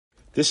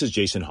This is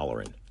Jason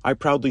Holleran. I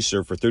proudly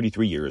served for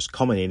 33 years,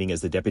 culminating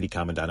as the Deputy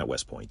Commandant at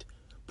West Point.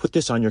 Put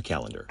this on your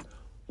calendar.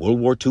 World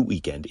War II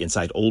weekend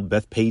inside Old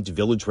Bethpage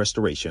Village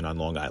Restoration on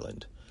Long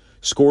Island.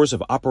 Scores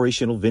of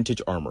operational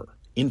vintage armor,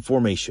 in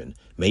formation,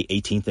 May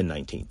 18th and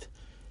 19th.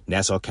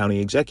 Nassau County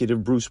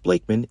Executive Bruce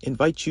Blakeman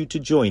invites you to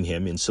join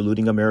him in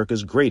saluting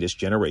America's greatest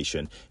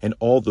generation and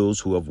all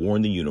those who have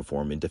worn the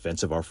uniform in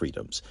defense of our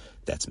freedoms.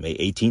 That's May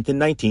 18th and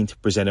 19th,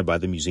 presented by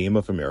the Museum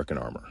of American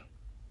Armor.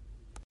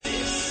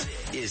 This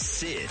is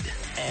Sid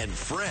and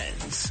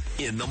Friends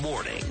in the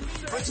morning.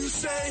 But you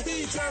say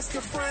he's just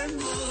a friend.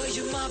 Oh,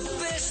 you're my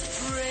best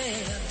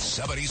friend.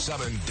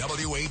 77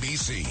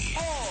 WABC.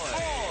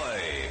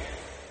 Oi!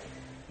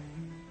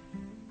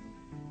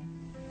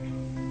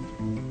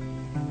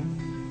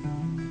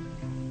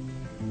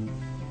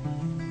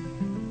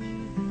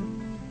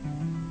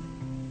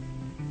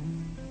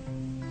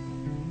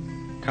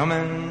 Come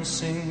and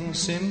sing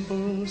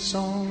simple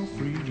song of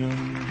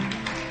freedom.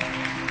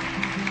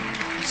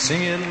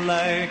 Sing it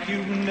like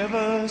you've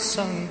never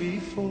sung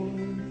before.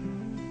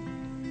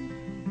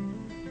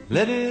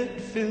 Let it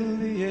fill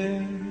the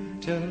air,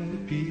 tell the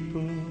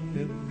people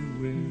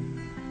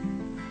everywhere.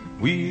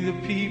 We the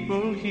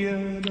people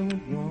here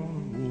don't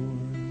want war.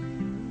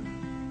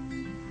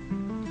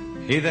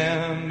 Hey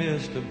there,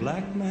 Mr.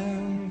 Black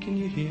Man, can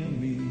you hear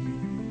me?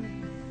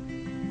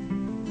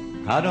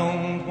 I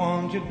don't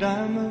want your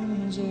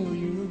diamonds or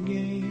your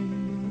game.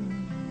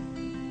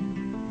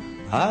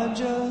 I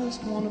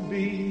just want to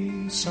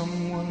be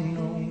someone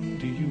known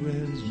to you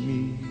as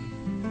me.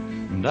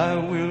 And I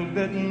will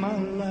bet my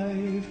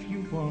life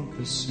you want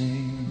the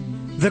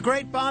same. The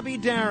great Bobby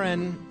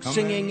Darin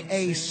singing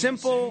a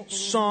simple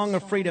song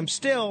of freedom.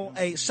 Still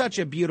such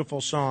a beautiful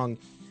song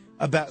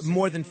about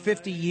more than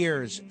 50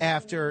 years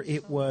after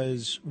it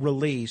was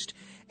released.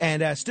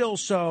 And still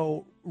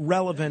so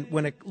relevant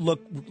when it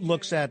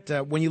looks at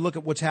when you look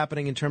at what's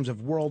happening in terms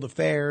of world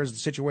affairs, the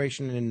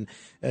situation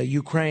in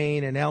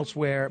Ukraine and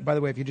elsewhere. By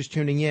the way, if you're just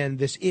tuning in,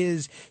 this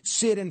is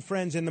Sid and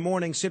Friends in the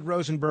Morning. Sid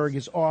Rosenberg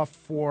is off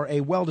for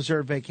a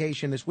well-deserved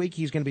vacation this week.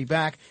 He's going to be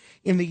back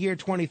in the year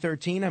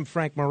 2013. I'm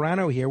Frank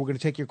Morano here. We're going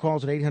to take your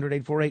calls at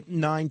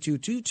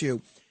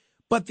 800-848-9222.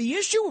 But the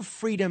issue of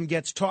freedom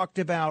gets talked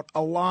about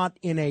a lot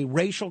in a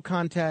racial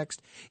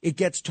context. It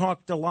gets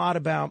talked a lot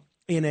about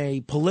in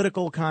a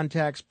political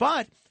context,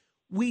 but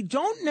we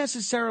don't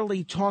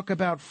necessarily talk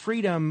about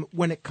freedom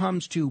when it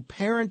comes to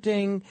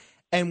parenting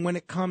and when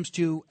it comes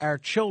to our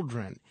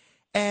children.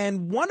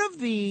 And one of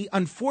the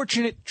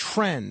unfortunate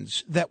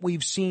trends that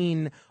we've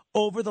seen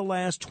over the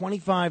last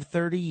 25,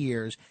 30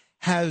 years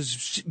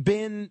has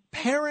been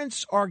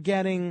parents are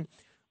getting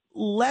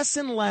less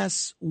and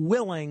less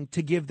willing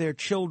to give their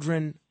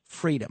children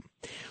freedom.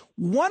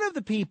 One of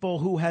the people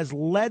who has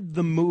led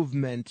the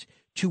movement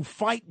to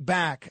fight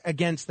back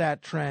against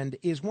that trend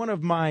is one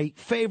of my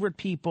favorite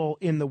people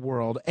in the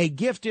world, a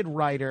gifted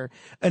writer,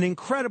 an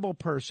incredible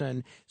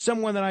person,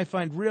 someone that I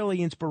find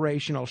really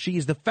inspirational.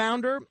 She's the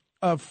founder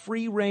of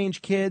Free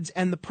Range Kids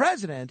and the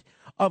president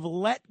of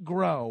Let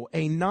Grow,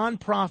 a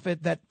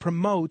nonprofit that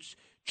promotes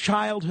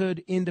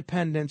childhood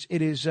independence.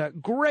 It is a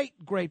great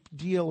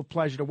deal of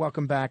pleasure to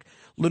welcome back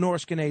Lenore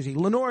Skenazy.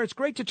 Lenore, it's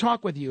great to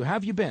talk with you. How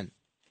have you been?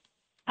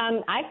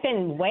 I've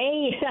been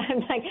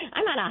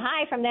I'm on a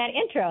high from that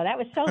intro. That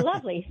was so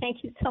lovely.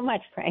 Thank you so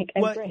much, Frank.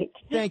 Great.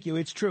 Thank you.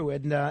 It's true.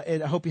 And I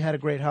hope you had a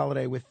great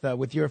holiday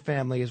with your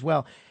family as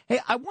well. Hey,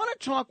 I want to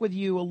talk with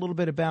you a little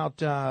bit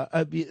about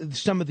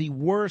some of the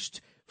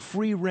worst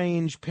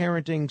free-range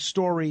parenting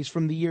stories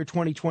from the year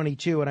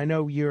 2022. And I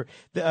know you're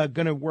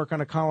going to work on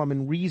a column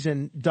in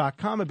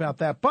Reason.com about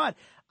that. But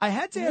I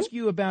had to ask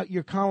you about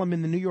your column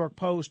in the New York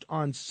Post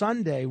on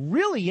Sunday.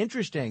 Really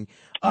interesting.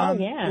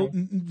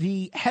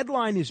 The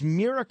headline is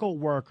Miracle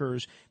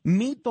Workers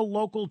Meet the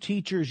Local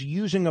Teachers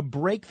Using a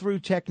Breakthrough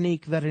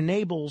Technique That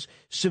Enables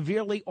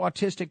Severely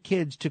Autistic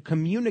Kids to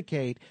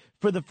Communicate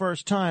for the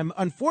First Time.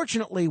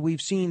 Unfortunately, we've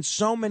seen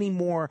so many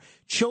more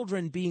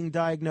children being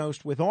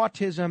diagnosed with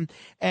autism,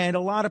 and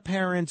a lot of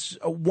parents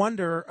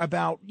wonder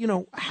about,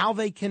 how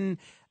they can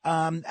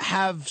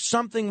have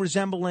something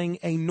resembling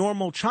a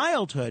normal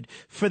childhood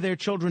for their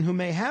children who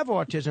may have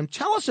autism.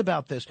 Tell us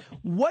about this.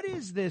 What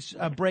is this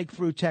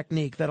breakthrough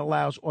technique that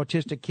allows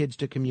autistic kids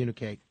to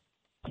communicate?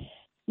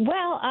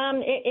 Well,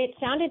 it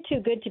sounded too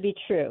good to be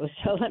true.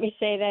 So let me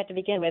say that to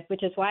begin with,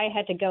 which is why I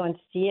had to go and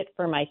see it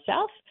for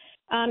myself.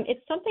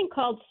 It's something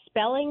called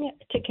spelling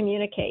to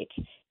communicate.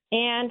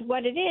 And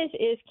what it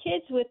is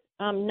kids with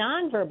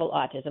nonverbal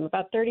autism,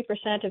 about 30%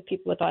 of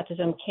people with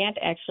autism can't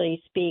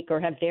actually speak or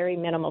have very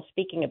minimal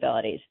speaking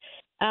abilities.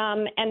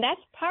 And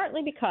that's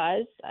partly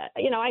because,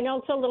 I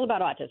know so little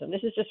about autism.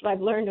 This is just what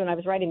I've learned when I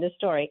was writing this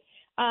story.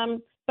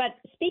 But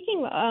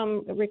speaking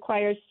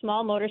requires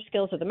small motor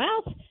skills of the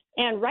mouth,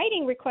 and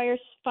writing requires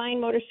fine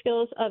motor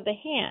skills of the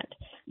hand.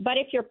 But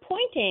if you're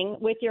pointing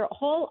with your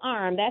whole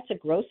arm, that's a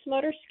gross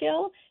motor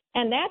skill.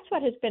 And that's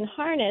what has been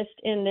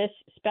harnessed in this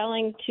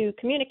spelling to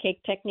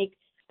communicate technique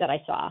that I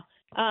saw.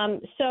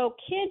 So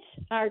kids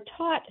are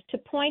taught to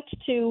point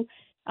to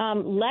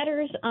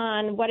letters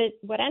on what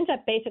ends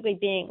up basically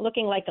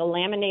looking like a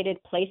laminated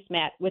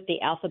placemat with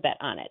the alphabet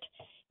on it.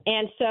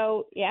 And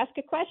so you ask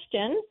a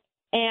question,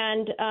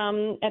 and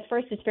at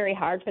first it's very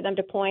hard for them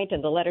to point,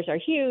 and the letters are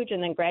huge,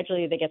 and then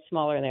gradually they get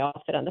smaller and they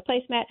all fit on the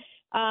placemat.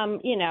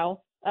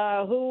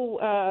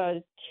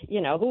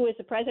 Who is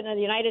the president of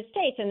the United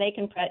States? And they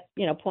can,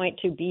 point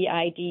to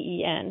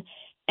Biden.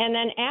 And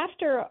then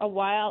after a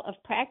while of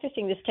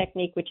practicing this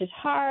technique, which is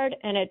hard,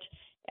 and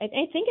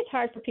I think it's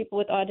hard for people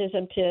with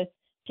autism to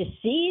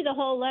see the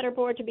whole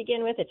letterboard to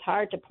begin with. It's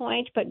hard to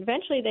point, but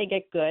eventually they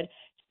get good.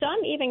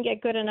 Some even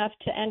get good enough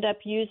to end up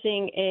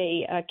using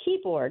a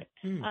keyboard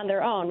on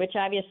their own, which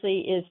obviously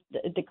is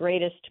the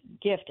greatest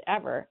gift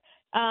ever.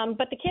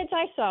 But the kids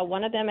I saw,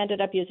 one of them ended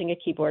up using a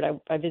keyboard.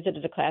 I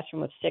visited a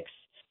classroom with 6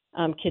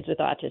 kids with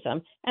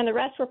autism, and the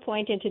rest were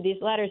pointing to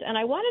these letters. And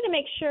I wanted to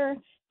make sure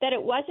that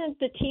it wasn't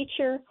the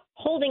teacher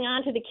holding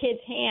on to the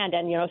kid's hand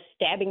and,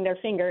 stabbing their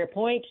finger,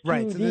 point to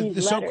right, these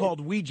the letters. so-called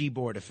Ouija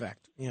board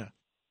effect. Yeah.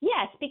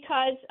 Yes,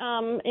 because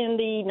in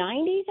the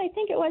 90s, I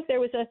think it was, there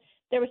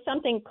was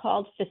something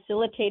called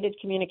facilitated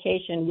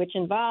communication, which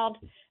involved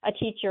a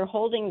teacher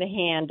holding the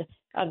hand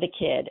of the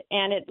kid,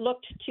 and it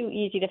looked too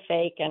easy to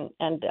fake,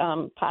 and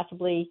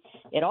possibly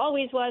it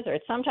always was, or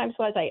it sometimes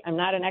was. I'm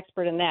not an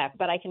expert in that,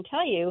 but I can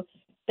tell you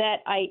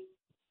that I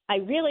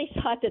really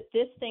thought that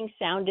this thing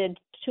sounded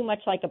too much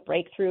like a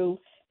breakthrough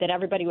that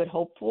everybody would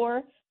hope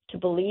for to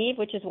believe,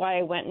 which is why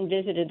I went and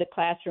visited the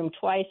classroom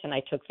twice, and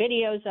I took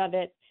videos of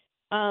it.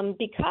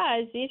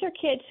 Because these are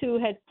kids who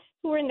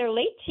were in their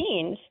late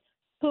teens,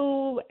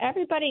 who their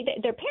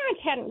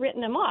parents hadn't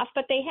written them off,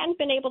 but they hadn't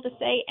been able to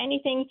say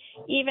anything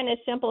even as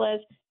simple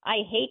as, I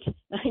hate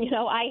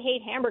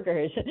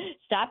hamburgers.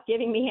 Stop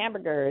giving me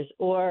hamburgers,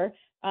 or,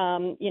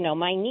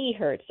 my knee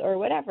hurts, or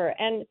whatever.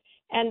 And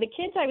the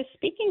kids I was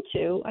speaking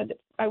to,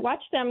 I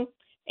watched them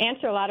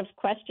answer a lot of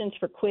questions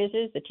for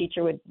quizzes. The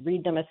teacher would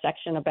read them a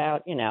section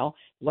about,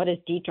 what is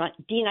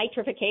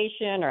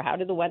denitrification, or how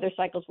do the weather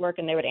cycles work,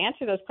 and they would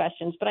answer those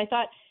questions. But I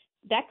thought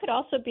that could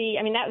also be,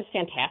 that was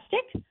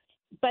fantastic,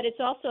 but it's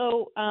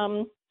also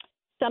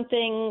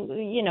something,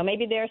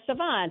 maybe they're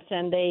savants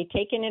and they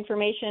take in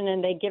information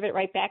and they give it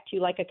right back to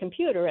you like a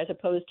computer as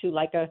opposed to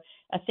like a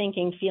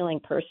thinking,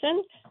 feeling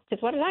person,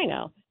 because what did I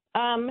know?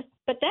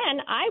 But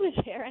then I was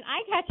there and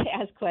I got to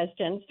ask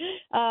questions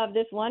of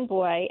this one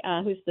boy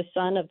who's the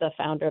son of the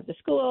founder of the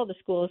school. The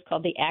school is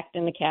called the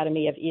Acton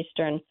Academy of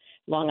Eastern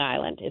Long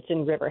Island. It's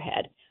in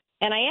Riverhead.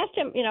 And I asked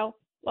him,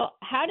 well,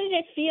 how did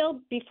it feel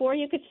before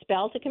you could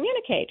spell to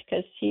communicate?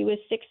 Because he was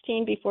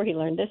 16 before he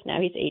learned this. Now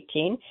he's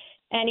 18.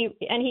 And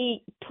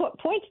he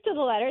points to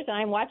the letters, and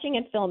I'm watching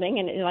and filming,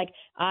 and it's like,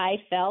 I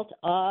felt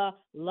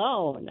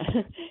alone,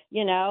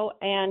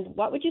 And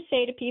what would you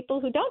say to people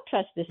who don't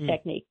trust this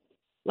technique?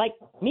 Like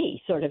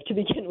me, sort of, to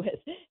begin with,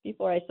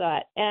 before I saw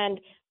it. And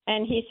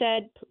he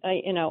said,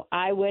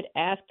 I would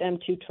ask them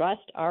to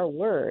trust our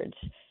words.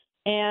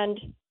 And,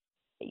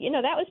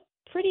 that was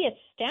pretty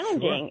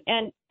astounding.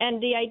 Sure.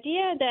 And the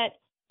idea that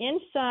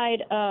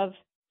inside of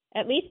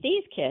at least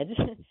these kids,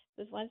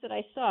 the ones that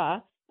I saw,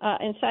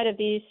 inside of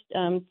these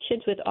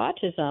kids with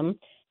autism,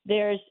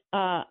 there's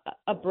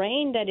a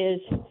brain that is,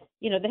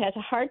 that has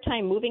a hard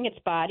time moving its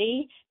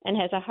body and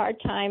has a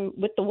hard time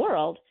with the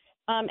world,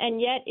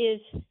 and yet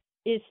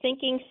is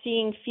thinking,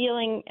 seeing,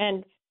 feeling,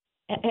 and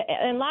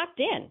locked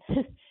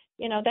in.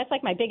 That's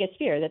like my biggest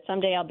fear, that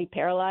someday I'll be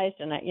paralyzed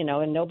and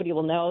and nobody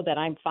will know that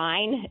I'm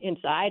fine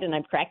inside and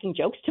I'm cracking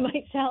jokes to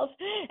myself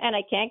and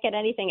I can't get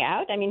anything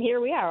out.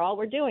 Here we are. All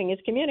we're doing is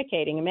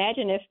communicating.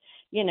 Imagine if,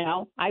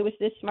 I was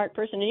this smart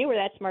person and you were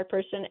that smart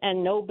person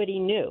and nobody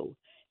knew.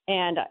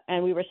 And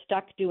we were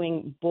stuck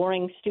doing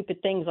boring,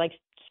 stupid things like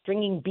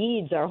stringing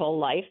beads our whole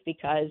life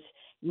because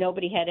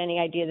nobody had any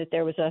idea that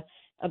there was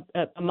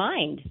a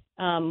mind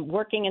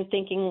working and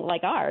thinking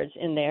like ours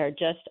in there,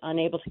 just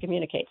unable to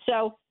communicate.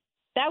 So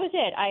that was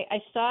it. I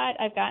saw it.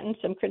 I've gotten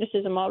some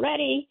criticism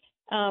already.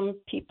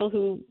 People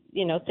who,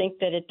 think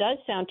that it does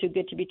sound too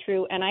good to be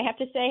true. And I have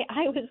to say,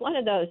 I was one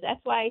of those. That's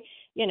why,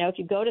 if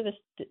you go to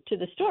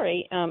the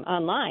story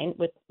online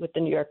with the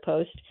New York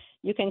Post,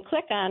 you can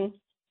click on,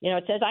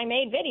 it says I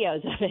made videos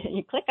of it.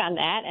 You click on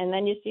that, and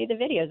then you see the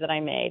videos that I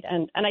made.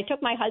 And I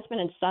took my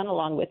husband and son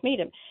along with me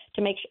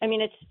to make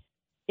sure.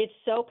 It's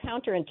so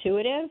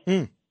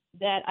counterintuitive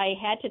that I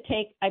had to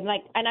take.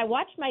 And I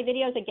watched my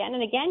videos again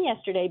and again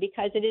yesterday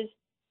because it is.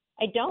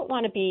 I don't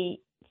want to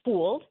be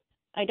fooled.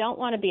 I don't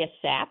want to be a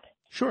sap.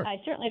 Sure. I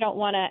certainly don't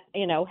want to,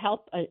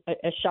 help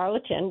a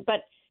charlatan.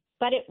 But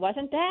it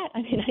wasn't that.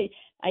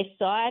 I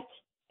saw it.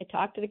 I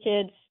talked to the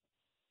kids.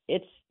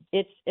 It's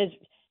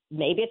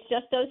maybe it's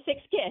just those 6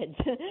 kids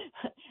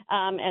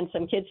and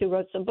some kids who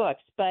wrote some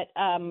books. But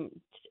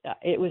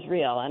it was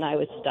real, and I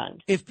was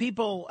stunned. If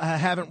people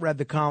haven't read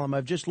the column,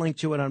 I've just linked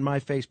to it on my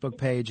Facebook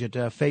page at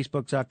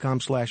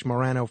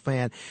facebook.com/Morano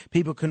fan.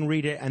 People can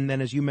read it, and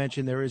then, as you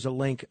mentioned, there is a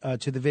link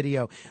to the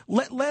video.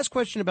 Last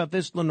question about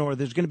this, Lenore.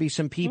 There's going to be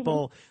some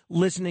people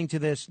listening to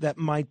this that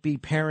might be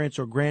parents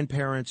or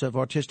grandparents of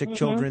autistic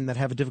children that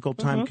have a difficult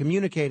time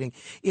communicating.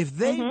 If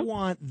they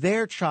want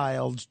their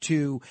child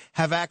to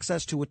have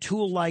access to a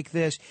tool like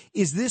this,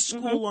 is this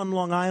school on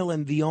Long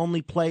Island the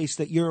only place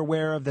that you're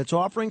aware of that's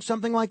offering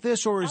something like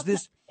this, or is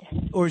this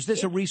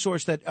a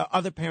resource that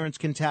other parents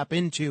can tap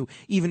into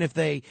even if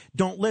they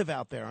don't live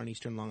out there on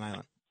Eastern Long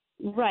Island?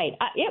 Right.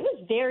 It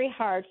was very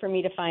hard for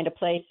me to find a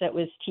place that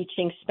was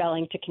teaching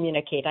spelling to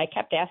communicate. I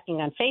kept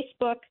asking on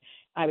Facebook.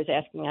 I was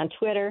asking on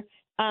Twitter.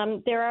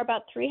 There are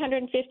about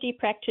 350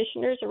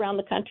 practitioners around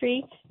the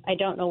country. I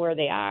don't know where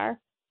they are.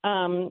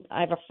 I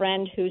have a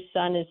friend whose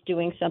son is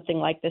doing something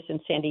like this in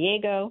San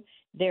Diego.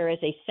 There is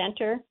a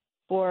center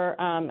for,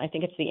 I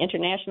think it's the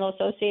International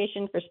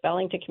Association for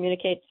Spelling to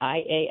Communicate,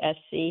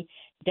 IASC,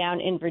 down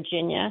in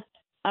Virginia.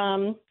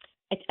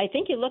 I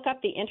think you look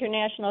up the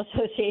International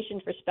Association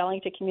for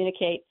Spelling to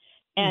Communicate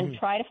and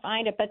try to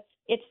find it, but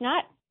it's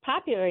not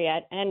popular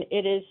yet, and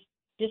it is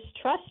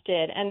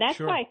distrusted, and that's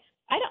why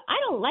I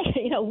don't like,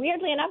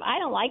 weirdly enough, I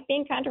don't like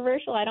being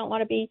controversial. I don't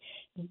want to be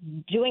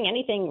doing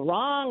anything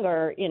wrong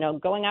or,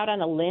 going out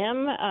on a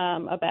limb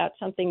about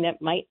something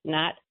that might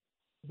not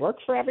work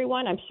for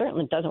everyone. I'm certain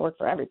it doesn't work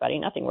for everybody.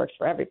 Nothing works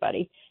for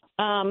everybody.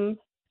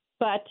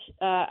 But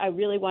I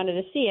really wanted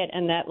to see it,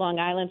 and that Long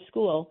Island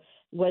school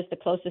was the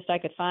closest I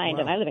could find,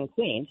 and I live in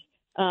Queens,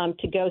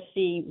 to go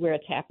see where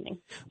it's happening.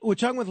 We're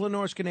talking with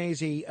Lenore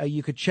Skenazy.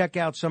 You could check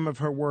out some of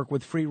her work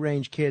with Free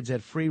Range Kids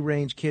at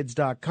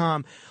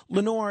freerangekids.com.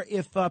 Lenore,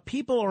 if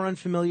people are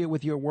unfamiliar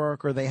with your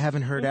work or they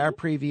haven't heard our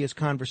previous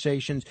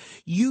conversations,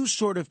 you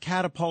sort of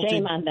catapulted...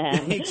 Shame on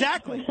them.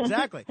 Exactly.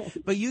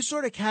 But you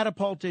sort of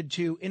catapulted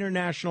to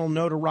international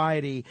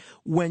notoriety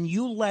when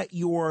you let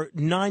your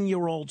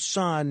 9-year-old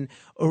son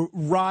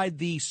ride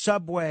the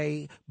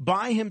subway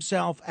by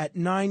himself at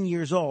 9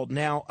 years old.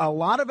 Now, a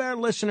lot of our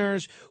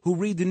listeners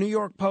who read the New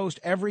York Post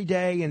every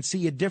day and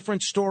see a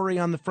different story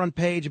on the front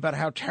page about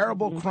how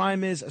terrible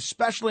crime is,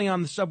 especially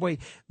on the subway,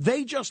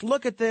 they just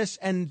look at this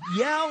and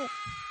yell.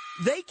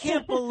 They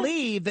can't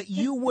believe that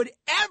you would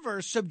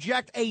ever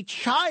subject a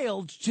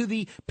child to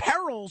the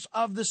perils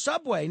of the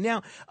subway.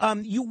 Now,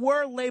 you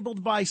were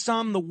labeled by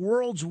some the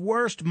world's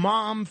worst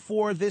mom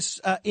for this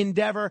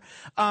endeavor.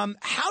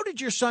 How did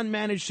your son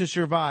manage to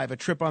survive a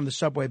trip on the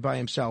subway by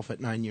himself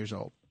at 9 years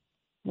old?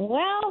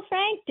 Well,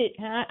 Frank,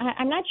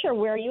 I'm not sure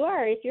where you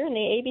are. If you're in the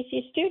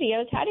ABC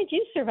studios, how did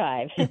you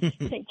survive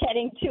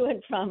getting to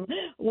and from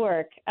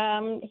work?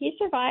 He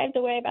survived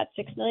the way about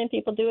 6 million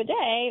people do a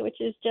day, which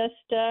is just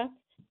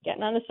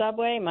getting on the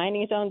subway,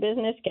 minding his own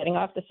business, getting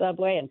off the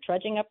subway, and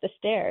trudging up the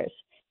stairs.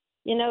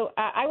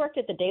 I worked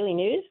at the Daily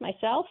News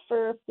myself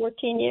for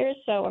 14 years,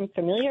 so I'm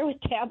familiar with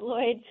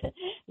tabloids.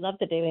 Love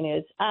the Daily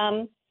News.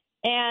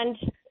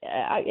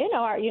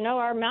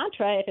 Our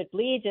mantra, if it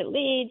bleeds, it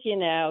leads,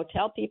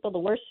 tell people the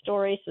worst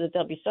stories so that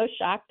they'll be so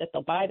shocked that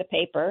they'll buy the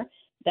paper.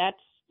 That's,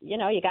 you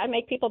got to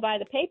make people buy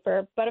the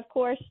paper. But, of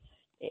course,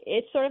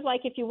 it's sort of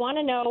like if you want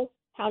to know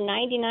how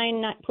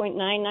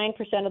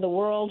 99.99% of the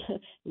world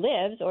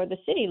lives or the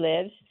city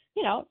lives,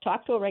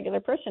 talk to a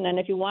regular person. And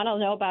if you want to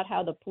know about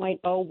how the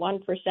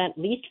 0.01%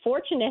 least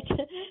fortunate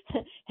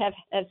have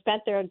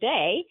spent their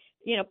day,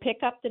 pick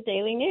up the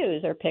Daily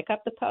News or pick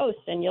up the Post,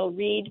 and you'll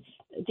read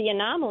the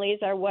anomalies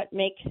are what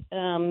make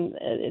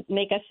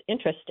us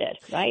interested,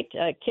 right?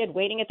 A kid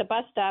waiting at the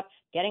bus stop,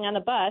 getting on the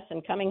bus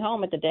and coming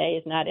home at the day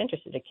is not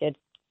interested. A kid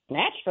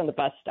snatched from the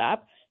bus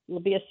stop will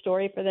be a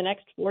story for the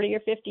next 40 or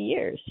 50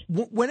 years.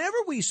 Whenever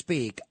we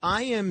speak,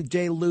 I am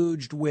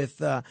deluged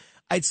with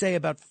I'd say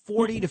about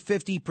 40 to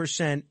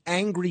 50%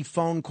 angry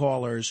phone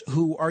callers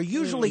who are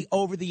usually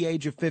over the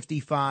age of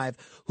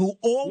 55, who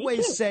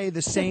always say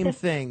the same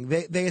thing.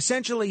 They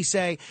essentially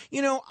say,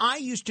 I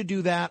used to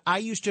do that. I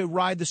used to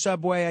ride the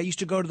subway. I used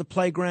to go to the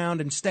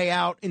playground and stay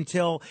out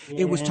until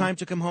it was time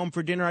to come home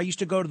for dinner. I used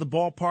to go to the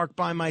ballpark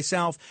by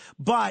myself,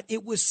 but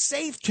it was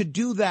safe to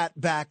do that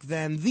back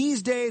then.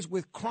 These days,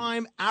 with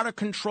crime out of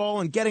control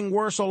and getting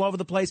worse all over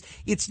the place,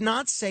 it's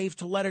not safe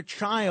to let a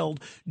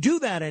child do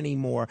that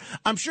anymore.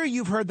 I'm sure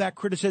you've heard that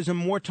criticism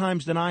more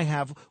times than I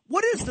have.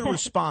 What is the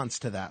response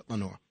to that,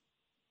 Lenore?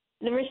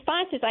 The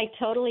response is I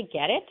totally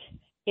get it.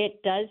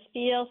 It does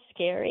feel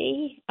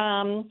scary.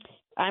 I'm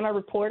a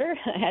reporter,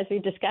 as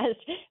we've discussed,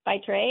 by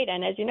trade.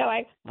 And as you know,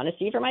 I want to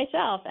see for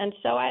myself. And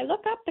so I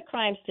look up the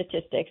crime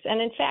statistics. And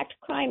in fact,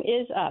 crime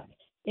is up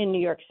in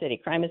New York City.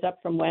 Crime is up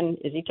from when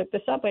Izzy took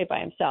the subway by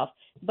himself.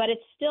 But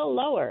it's still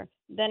lower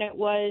than it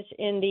was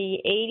in the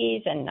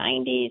 80s and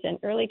 90s and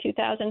early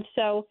 2000s.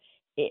 So,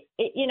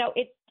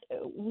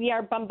 we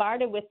are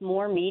bombarded with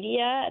more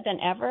media than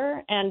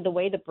ever. And the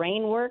way the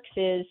brain works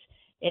is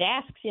it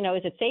asks,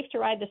 is it safe to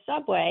ride the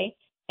subway?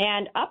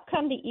 And up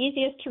come the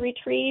easiest to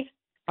retrieve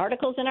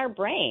particles in our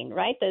brain,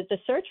 right? The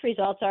search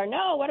results are,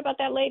 no, what about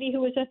that lady who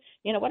was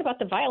what about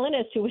the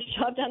violinist who was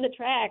shoved on the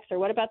tracks, or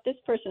what about this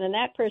person and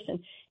that person?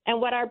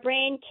 And what our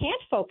brain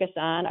can't focus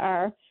on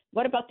are,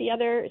 what about the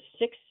other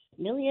 6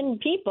 million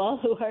people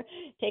who are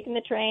taking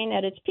the train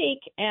at its peak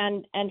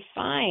and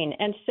fine.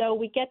 And so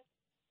we get,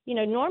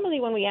 normally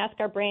when we ask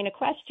our brain a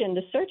question,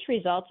 the search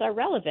results are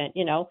relevant.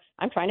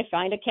 I'm trying to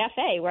find a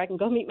cafe where I can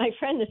go meet my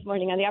friend this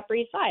morning on the Upper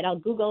East Side. I'll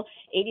Google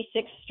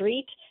 86th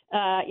Street,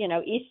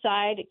 East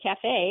Side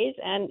cafes,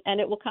 and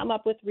it will come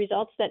up with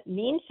results that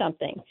mean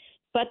something.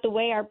 But the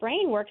way our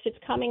brain works, it's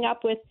coming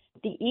up with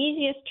the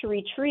easiest to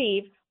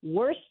retrieve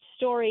worst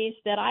stories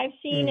that I've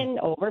seen in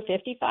over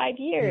 55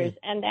 years.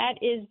 And that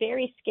is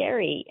very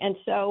scary. And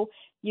so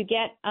you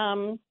get,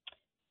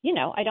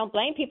 I don't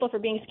blame people for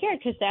being scared,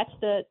 because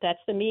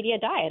that's the media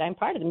diet. I'm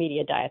part of the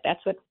media diet.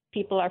 That's what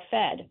people are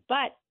fed.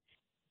 But,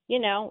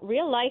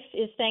 real life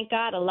is, thank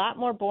God, a lot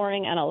more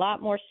boring and a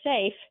lot more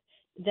safe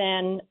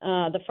than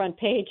the front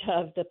page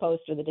of the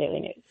Post or the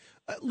Daily News.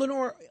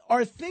 Lenore,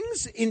 are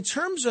things in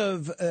terms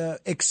of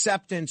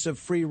acceptance of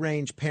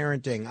free-range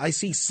parenting? I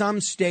see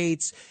some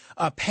states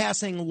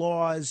passing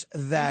laws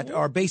that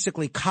are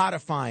basically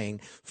codifying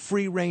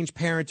free-range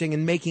parenting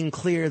and making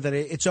clear that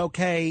it's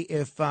okay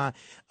if a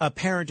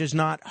parent is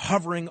not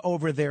hovering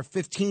over their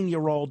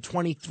 15-year-old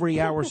 23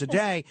 hours a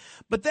day.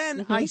 But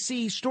then I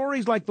see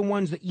stories like the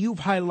ones that you've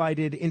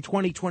highlighted in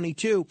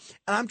 2022,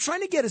 and I'm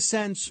trying to get a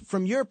sense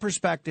from your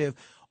perspective,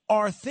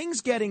 are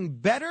things getting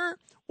better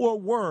or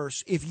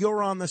worse if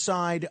you're on the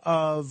side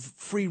of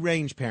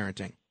free-range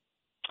parenting?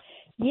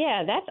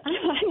 Yeah,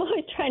 I'm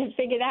always trying to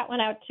figure that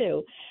one out,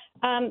 too.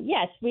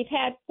 Yes, we've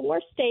had 4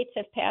 states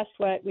have passed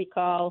what we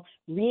call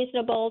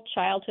reasonable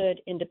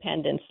childhood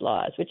independence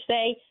laws, which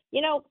say,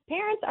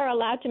 parents are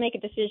allowed to make a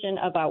decision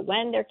about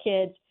when their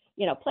kids,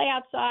 play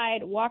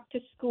outside, walk to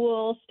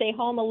school, stay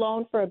home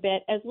alone for a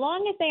bit, as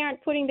long as they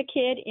aren't putting the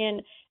kid in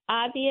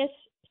obvious,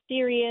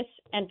 serious,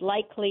 and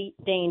likely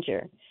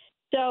danger.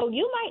 So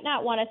you might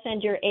not want to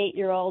send your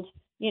 8-year-old,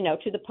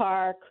 to the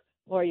park,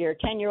 or your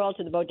 10-year-old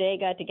to the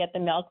bodega to get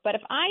the milk. But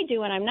if I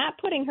do, and I'm not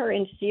putting her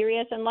in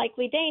serious and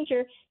likely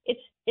danger,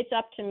 it's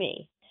up to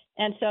me.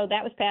 And so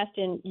that was passed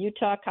in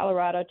Utah,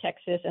 Colorado,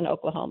 Texas, and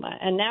Oklahoma.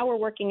 And now we're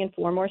working in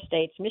 4 more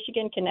states,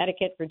 Michigan,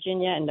 Connecticut,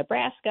 Virginia, and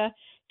Nebraska,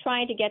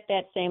 trying to get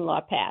that same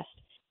law passed.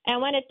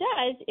 And when it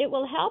does, it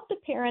will help the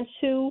parents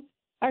who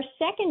are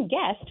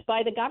second-guessed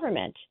by the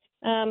government.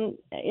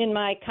 In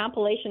my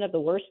compilation of the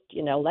worst,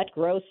 let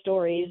grow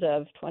stories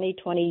of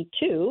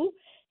 2022,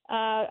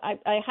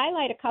 I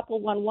highlight a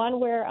couple. One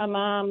where a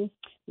mom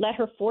let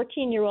her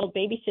 14-year-old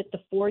babysit the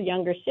 4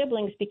 younger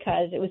siblings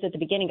because it was at the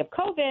beginning of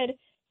COVID,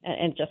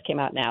 and it just came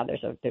out now.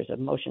 There's a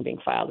motion being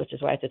filed, which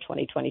is why it's a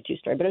 2022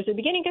 story. But it was the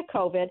beginning of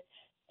COVID,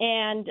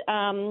 and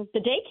the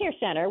daycare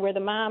center where the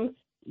mom,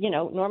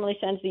 normally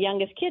sends the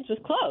youngest kids was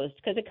closed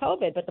because of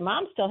COVID, but the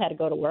mom still had to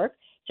go to work.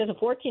 She has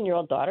a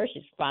 14-year-old daughter.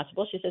 She's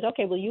responsible. She says,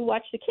 okay, will you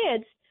watch the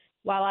kids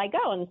while I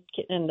go?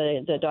 And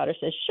the daughter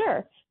says,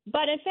 sure.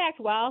 But in fact,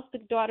 while the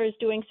daughter is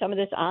doing some of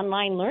this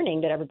online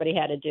learning that everybody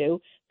had to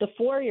do, the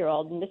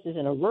 4-year-old, and this is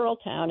in a rural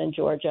town in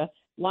Georgia,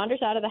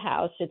 wanders out of the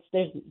house.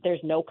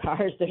 There's no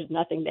cars. There's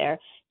nothing there.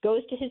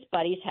 Goes to his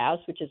buddy's house,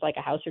 which is like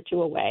a house or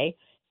 2 away.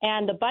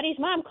 And the buddy's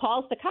mom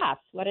calls the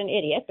cops. What an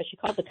idiot. But she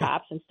called the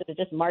cops instead of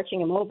just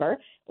marching him over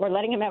or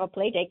letting him have a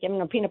play date, giving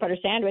him a peanut butter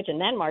sandwich, and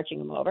then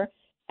marching him over.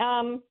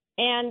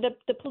 And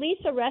the police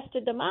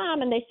arrested the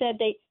mom, and they said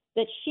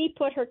that she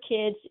put her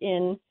kids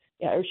in,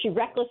 or she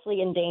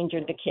recklessly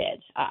endangered the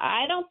kids.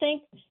 I don't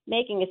think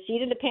making a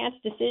seat-of-the-pants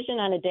decision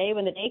on a day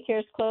when the daycare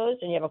is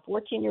closed and you have a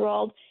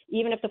 14-year-old,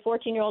 even if the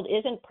 14-year-old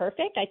isn't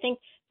perfect, I think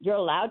you're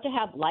allowed to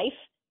have life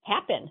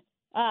happen.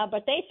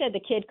 But they said the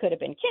kid could have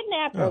been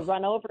kidnapped or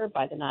run over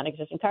by the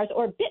non-existent cars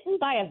or bitten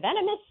by a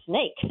venomous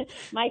snake.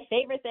 My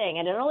favorite thing.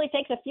 And it only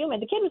takes a few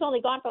minutes. The kid was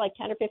only gone for like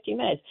 10 or 15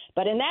 minutes.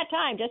 But in that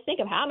time, just think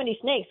of how many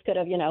snakes could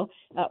have,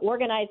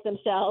 organized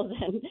themselves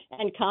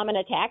and come and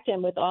attacked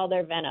him with all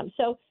their venom.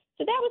 So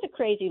that was a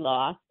crazy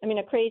law. I mean,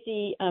 a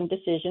crazy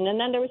decision. And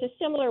then there was a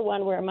similar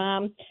one where a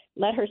mom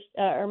let her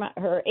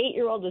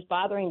 8-year-old was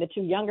bothering the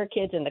 2 younger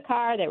kids in the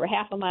car. They were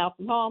half a mile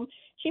from home.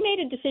 She made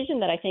a decision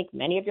that I think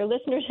many of your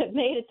listeners have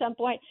made at some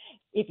point.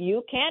 If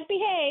you can't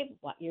behave,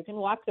 you can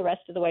walk the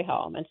rest of the way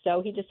home. And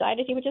so he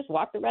decided he would just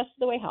walk the rest of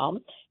the way home,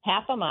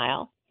 half a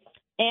mile.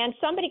 And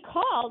somebody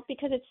called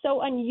because it's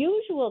so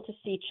unusual to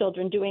see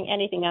children doing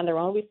anything on their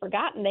own. We've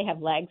forgotten they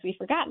have legs. We've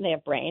forgotten they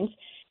have brains.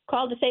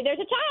 Called to say there's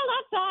a child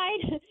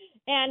outside.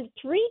 And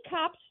 3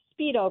 cops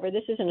speed over.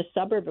 This is in a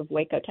suburb of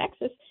Waco,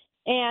 Texas.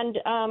 And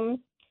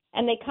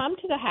they come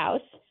to the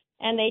house.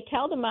 And they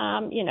tell the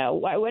mom,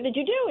 what did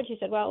you do? And she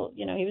said, well,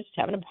 he was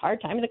having a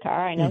hard time in the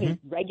car. I know he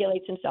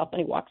regulates himself when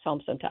he walks home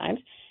sometimes.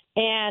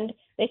 And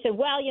they said,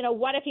 well,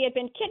 what if he had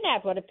been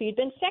kidnapped? What if he had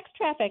been sex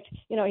trafficked?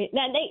 And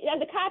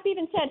the cop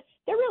even said,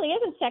 there really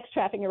isn't sex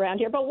trafficking around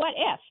here, but what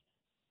if?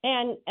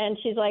 And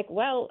she's like,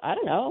 well, I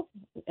don't know.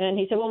 And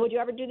he said, well, would you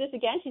ever do this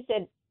again? She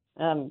said,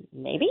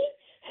 maybe.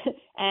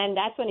 And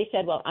that's when he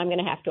said, well, I'm going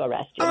to have to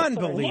arrest you.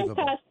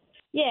 Unbelievable.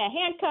 Yeah,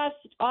 handcuffs,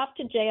 off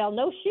to jail,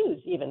 no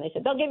shoes even. They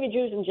said, they'll give you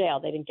shoes in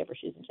jail. They didn't give her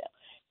shoes in jail.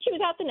 She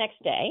was out the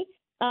next day,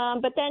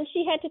 but then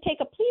she had to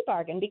take a plea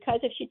bargain because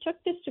if she took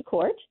this to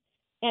court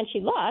and she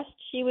lost,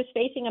 she was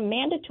facing a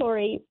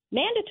mandatory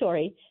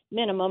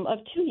minimum of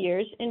 2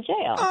 years in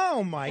jail.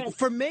 Oh, my.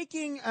 For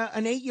making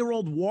an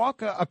 8-year-old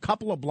walk a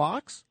couple of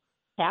blocks?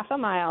 Half a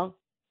mile,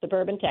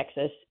 suburban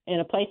Texas, in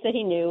a place that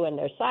he knew, and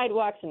there's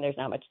sidewalks and there's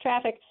not much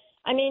traffic.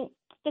 I mean,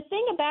 the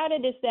thing about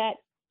it is that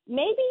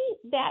maybe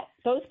that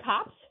those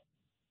cops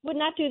would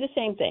not do the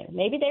same thing.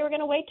 Maybe they were going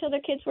to wait till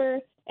their kids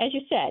were, as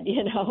you said,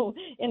 in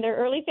their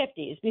early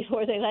 50s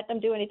before they let them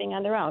do anything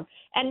on their own.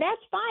 And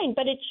that's fine,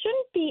 but it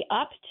shouldn't be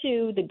up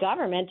to the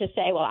government to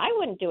say, well, I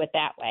wouldn't do it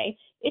that way.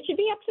 It should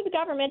be up to the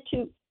government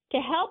to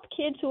help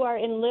kids who are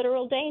in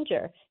literal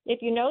danger.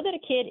 If you know that a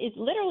kid is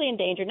literally in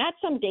danger, not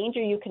some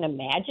danger you can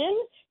imagine,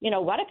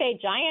 what if a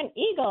giant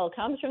eagle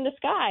comes from the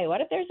sky?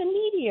 What if there's a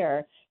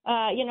meteor?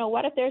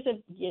 What if there's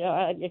a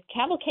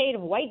cavalcade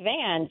of white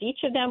vans,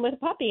 each of them with a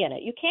puppy in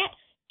it? You can't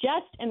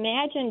just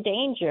imagine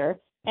danger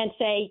and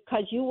say,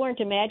 because you weren't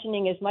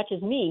imagining as much as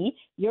me,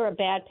 you're a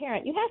bad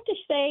parent. You have to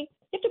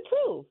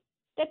prove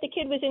that the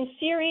kid was in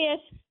serious,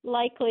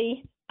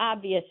 likely,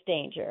 obvious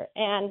danger.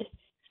 And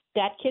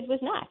that kid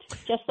was not,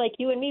 just like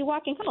you and me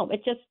walking home.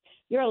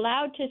 You're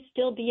allowed to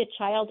still be a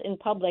child in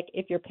public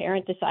if your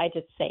parent decides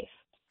it's safe.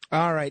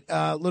 All right,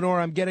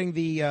 Lenore, I'm getting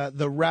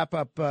the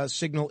wrap-up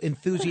signal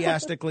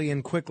enthusiastically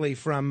and quickly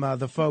from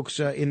the folks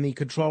in the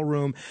control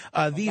room.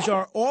 These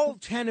are all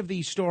 10 of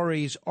these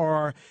stories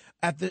are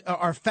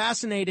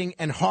fascinating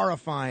and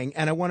horrifying,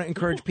 and I want to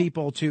encourage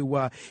people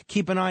to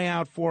keep an eye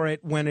out for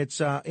it when it's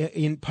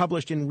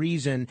published in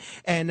Reason,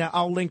 and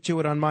I'll link to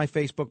it on my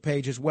Facebook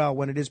page as well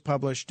when it is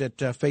published at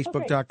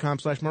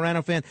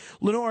facebook.com/MoranoFan.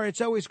 Lenore,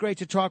 it's always great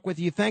to talk with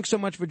you. Thanks so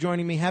much for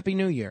joining me. Happy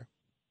New Year.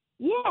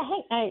 Yeah,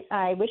 hey,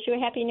 I wish you a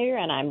Happy New Year,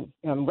 and I'm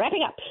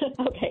wrapping up.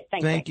 Okay,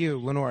 thanks. Thank you,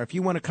 Lenore. If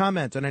you want to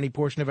comment on any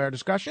portion of our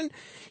discussion,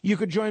 you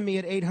could join me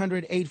at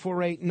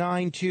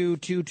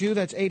 800-848-9222.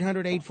 That's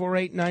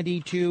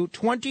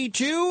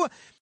 800-848-9222.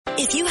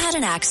 If you had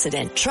an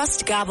accident,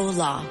 trust Gabo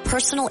Law,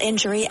 personal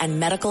injury and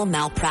medical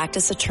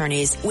malpractice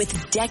attorneys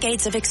with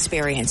decades of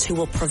experience who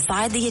will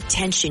provide the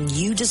attention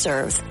you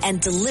deserve and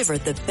deliver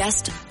the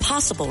best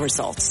possible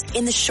results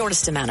in the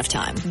shortest amount of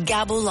time.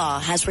 Gabo Law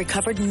has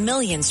recovered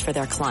millions for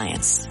their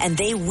clients, and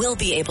they will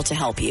be able to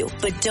help you.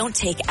 But don't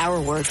take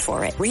our word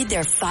for it. Read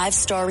their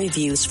 5-star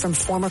reviews from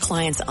former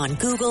clients on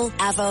Google,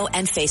 Avo,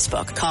 and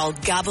Facebook. Call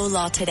Gabo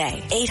Law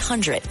today,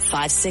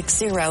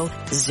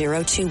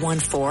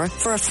 800-560-0214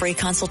 for a free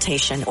consultation,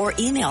 or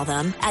email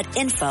them at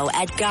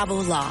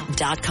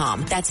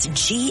info@gabolaw.com. That's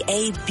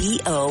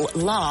GABO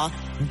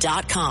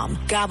law.com.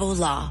 Gabo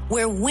Law,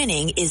 where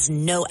winning is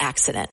no accident.